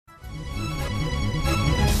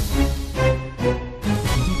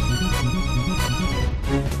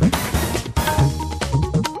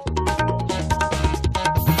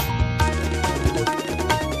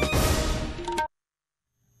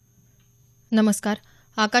नमस्कार.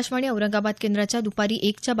 आकाशवाणी औरंगाबाद केंद्राच्या दुपारी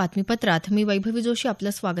 1च्या बातमीपत्रात मी वैभवी जोशी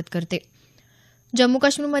आपलं स्वागत करते. जम्मू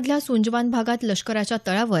काश्मीरमधल्या सुंजवान भागात लष्कराच्या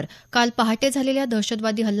तळावर काल पहाटे झालेल्या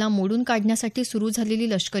दहशतवादी हल्ला मोडून काढण्यासाठी सुरू झालेली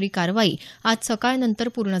लष्करी कारवाई आज सकाळनंतर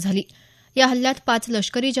पूर्ण झाली. या हल्ल्यात 5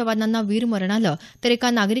 लष्करी जवानांना वीरमरण आलं तर एका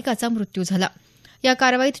नागरिकाचा मृत्यू झाला. या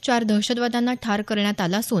कारवाईत 4 दहशतवाद्यांना ठार करण्यात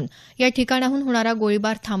आलं असून या ठिकाणाहून होणारा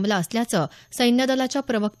गोळीबार थांबला असल्याचं सैन्य दलाच्या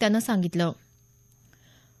प्रवक्त्यानं सांगितलं.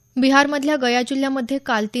 बिहारमधल्या गया जिल्ह्यामध्ये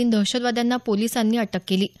काल 3 दहशतवाद्यांना पोलिसांनी अटक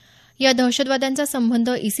केली. या दहशतवाद्यांचा संबंध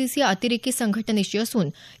इसीसी अतिरेकी संघटनेशी असून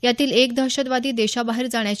यातील एक दहशतवादी देशाबाहेर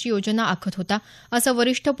जाण्याची योजना आखत होता, असं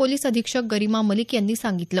वरिष्ठ पोलीस अधीक्षक गरिमा मलिक यांनी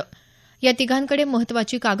सांगितलं. या तिघांकडे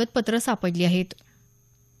महत्वाची कागदपत्रं सापडली आहेत.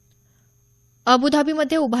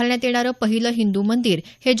 अबुधाबीमध्ये उभारण्यात येणारं पहिलं हिंदू मंदिर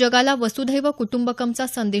हे जगाला वसुधैव कुटुंबकमचा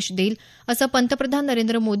संदेश देईल, असं पंतप्रधान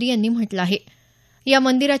नरेंद्र मोदी यांनी म्हटलं आहे. या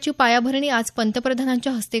मंदिराची पायाभरणी आज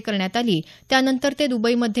पंतप्रधानांच्या हस्ते करण्यात आली. त्यानंतर ते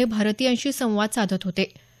दुबईमध्ये भारतीयांशी संवाद साधत होते.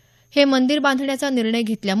 हे मंदिर बांधण्याचा निर्णय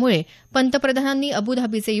घेतल्यामुळे पंतप्रधानांनी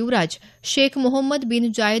अबुधाबीचे युवराज शेख मोहम्मद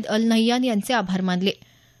बिन जायद अल नह्यान यांचे आभार मानले.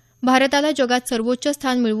 भारताला जगात सर्वोच्च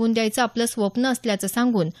स्थान मिळवून द्यायचं आपलं स्वप्न असल्याचं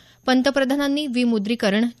सांगून पंतप्रधानांनी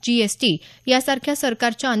विमुद्रीकरण, जीएसटी यासारख्या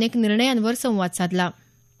सरकारच्या अनेक निर्णयांवर संवाद साधला.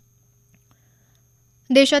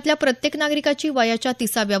 देशातल्या प्रत्येक नागरिकाची वयाच्या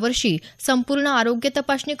 30व्या वर्षी संपूर्ण आरोग्य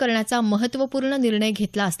तपासणी करण्याचा महत्त्वपूर्ण निर्णय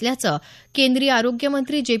घेतला असल्याचं केंद्रीय आरोग्य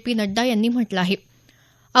मंत्री जे.पी. नड्डा यांनी म्हटलं आहे.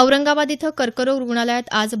 औरंगाबाद इथं कर्करोग रुग्णालयात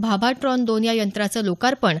आज भाभाट्रॉन 2 या यंत्राचं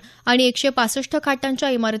लोकार्पण आणि 165 खाटांच्या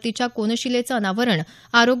इमारतीच्या कोनशिलेचं अनावरण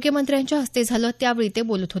आरोग्यमंत्र्यांच्या हस्ते झालं, त्यावेळी ते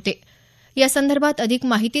बोलत होते. या संदर्भात अधिक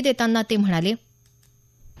माहिती देताना ते म्हणाले,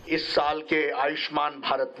 इस साल के आयुष्मान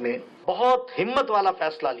भारत में बहुत हिम्मत वाला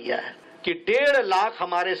फैसला लिया है कि 1.5 लाख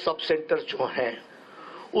हमारे सब सेंटर जो हैं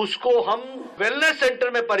उसको हम वेलनेस सेंटर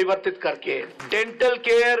में परिवर्तित करके dental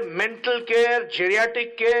care, mental care,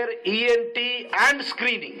 geriatric care, ENT end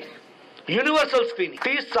screening, universal screening,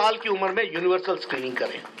 30 साल की उम्र में यूनिवर्सल स्क्रीनिंग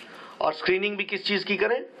करें. और स्क्रीनिंग भी किस चीज की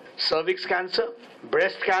करें? Cervix cancer,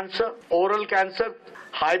 breast cancer, oral cancer,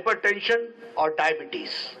 hypertension और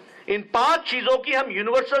डायबिटीज. इन 5 चीजों की हम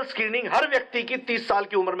यूनिवर्सल स्क्रीनिंग हर व्यक्ति की 30 साल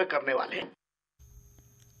की उम्र में करने वाले हैं.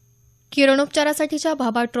 किरणोपचारासाठीच्या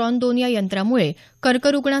भाभाट्रॉन 2 या यंत्रामुळे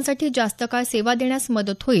कर्करुग्णांसाठी जास्त काळ सेवा देण्यास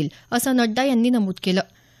मदत होईल, असं नड्डा यांनी नमूद केलं.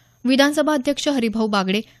 विधानसभा अध्यक्ष हरिभाऊ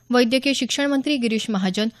बागडे, वैद्यकीय शिक्षण मंत्री गिरीश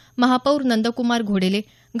महाजन, महापौर नंदकुमार घोडेले,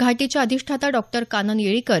 घाटीच्या अधिष्ठाता डॉक्टर कानन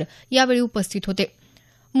येळीकर यावेळी उपस्थित होते.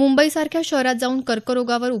 मुंबईसारख्या शहरात जाऊन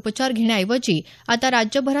कर्करोगावर उपचार घेण्याऐवजी आता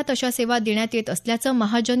राज्यभरात अशा सेवा देण्यात येत असल्याचं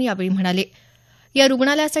महाजन यावेळी म्हणाले. या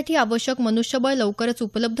रुग्णालयासाठी आवश्यक मनुष्यबळ लवकरच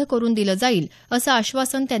उपलब्ध करून दिलं जाईल, असं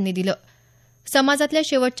आश्वासन त्यांनी दिलं. समाजातल्या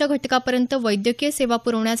शेवटच्या घटकापर्यंत वैद्यकीय सेवा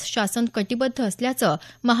पुरवण्यास शासन कटिबद्ध असल्याचं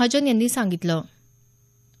महाजन यांनी सांगितलं.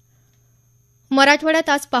 मराठवाड्यात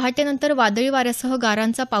आज पहाटेनंतर वादळी वाऱ्यासह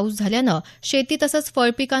गारांचा पाऊस झाल्यानं शेती तसंच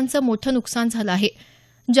फळपिकांचं मोठं नुकसान झालं आहे.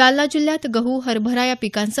 जालना जिल्ह्यात गहू, हरभरा या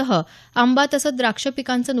पिकांसह आंबा तसंच द्राक्ष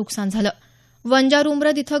पिकांचं नुकसान झालं.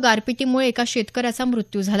 वंजारुम्रद इथं गारपिटीमुळे एका शेतकऱ्याचा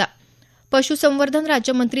मृत्यू झाला. पशुसंवर्धन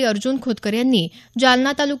राज्यमंत्री अर्जुन खोतकर यांनी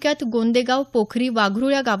जालना तालुक्यात गोंदेगाव, पोखरी,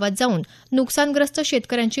 वाघरूळ या गावात जाऊन नुकसानग्रस्त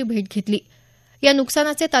शेतकऱ्यांची भेट घेतली. या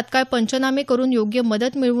नुकसानाचे तात्काळ पंचनामे करून योग्य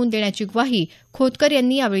मदत मिळवून देण्याची ग्वाही खोतकर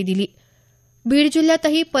यांनी यावेळी दिली. बीड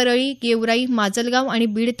जिल्ह्यातही परळी, गेवराई, माजलगाव आणि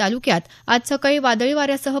बीड तालुक्यात आज सकाळी वादळी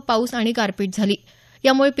वाऱ्यासह पाऊस आणि गारपीट झाली.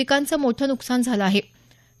 यामुळे पिकांचं मोठं नुकसान झालं आहे.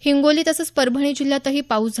 हिंगोली तसंच परभणी जिल्ह्यातही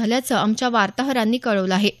पाऊस झाल्याचं आमच्या वार्ताहरांनी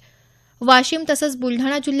कळवलं आहे. वाशिम तसंच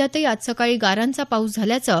बुलढाणा जिल्ह्यातही आज सकाळी गारांचा पाऊस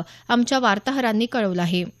झाल्याचं आमच्या वार्ताहरांनी कळवलं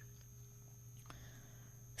आहे.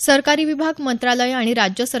 सरकारी विभाग, मंत्रालय आणि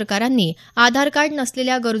राज्य सरकारांनी आधार कार्ड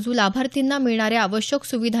नसलेल्या गरजू लाभार्थींना मिळणाऱ्या आवश्यक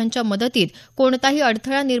सुविधांच्या मदतीत कोणताही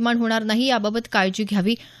अडथळा निर्माण होणार नाही याबाबत काळजी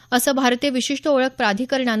घ्यावी, असं भारतीय विशिष्ट ओळख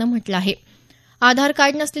प्राधिकरणानं म्हटलं आहे. आधार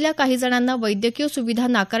कार्ड नसलेल्या काही जणांना वैद्यकीय सुविधा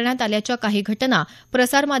नाकारण्यात आल्याच्या काही घटना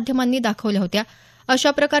प्रसारमाध्यमांनी दाखवल्या होत्या.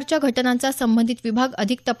 अशा प्रकारच्या घटनांचा संबंधित विभाग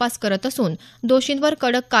अधिक तपास करत असून दोषींवर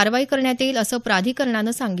कडक कारवाई करण्यात येईल, असं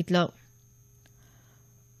प्राधिकरणानं सांगितलं.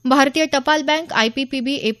 भारतीय टपाल बँक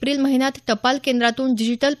आयपीपीबी एप्रिल महिन्यात टपाल केंद्रातून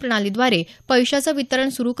डिजिटल प्रणालीद्वारे पैशाचं वितरण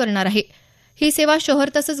सुरू करणार आहे. ही सेवा शहर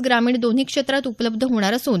तसंच ग्रामीण दोन्ही क्षेत्रात उपलब्ध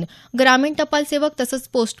होणार असून ग्रामीण टपाल सेवक तसंच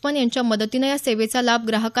पोस्टमन यांच्या मदतीनं या सेवेचा लाभ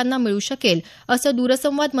ग्राहकांना मिळू शकेल, असं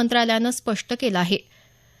दूरसंवाद मंत्रालयानं स्पष्ट केलं आहे.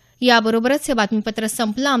 याबरोबरच हे बातमीपत्र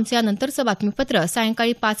संपलं. आमचं यानंतरचं बातमीपत्र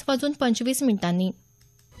सायंकाळी 5:25 मिनिटांनी.